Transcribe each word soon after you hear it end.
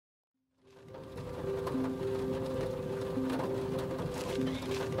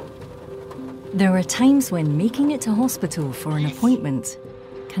There are times when making it to hospital for an appointment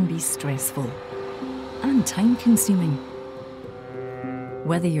can be stressful and time-consuming.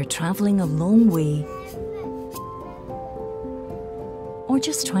 Whether you're travelling a long way or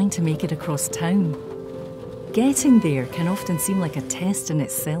just trying to make it across town, getting there can often seem like a test in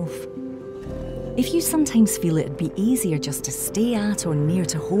itself. If you sometimes feel it'd be easier just to stay at or near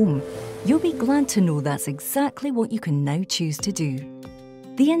to home, you'll be glad to know that's exactly what you can now choose to do.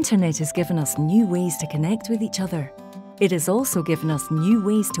 The internet has given us new ways to connect with each other. It has also given us new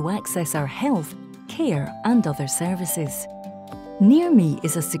ways to access our health, care and other services. Near Me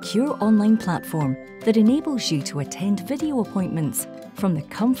is a secure online platform that enables you to attend video appointments from the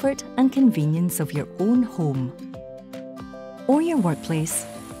comfort and convenience of your own home, or your workplace,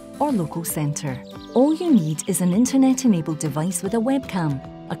 or local centre. All you need is an internet-enabled device with a webcam,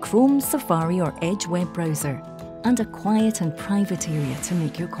 a Chrome, Safari or Edge web browser, and a quiet and private area to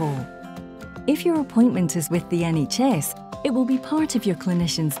make your call. If your appointment is with the NHS, it will be part of your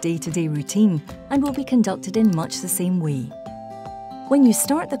clinician's day-to-day routine and will be conducted in much the same way. When you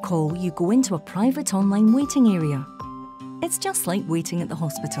start the call, you go into a private online waiting area. It's just like waiting at the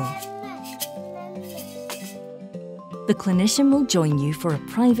hospital. The clinician will join you for a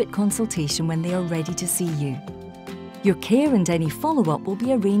private consultation when they are ready to see you. Your care and any follow-up will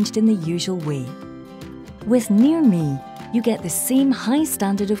be arranged in the usual way. With Near Me, you get the same high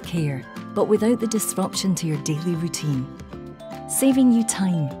standard of care, but without the disruption to your daily routine, saving you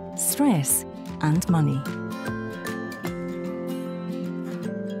time, stress, and money.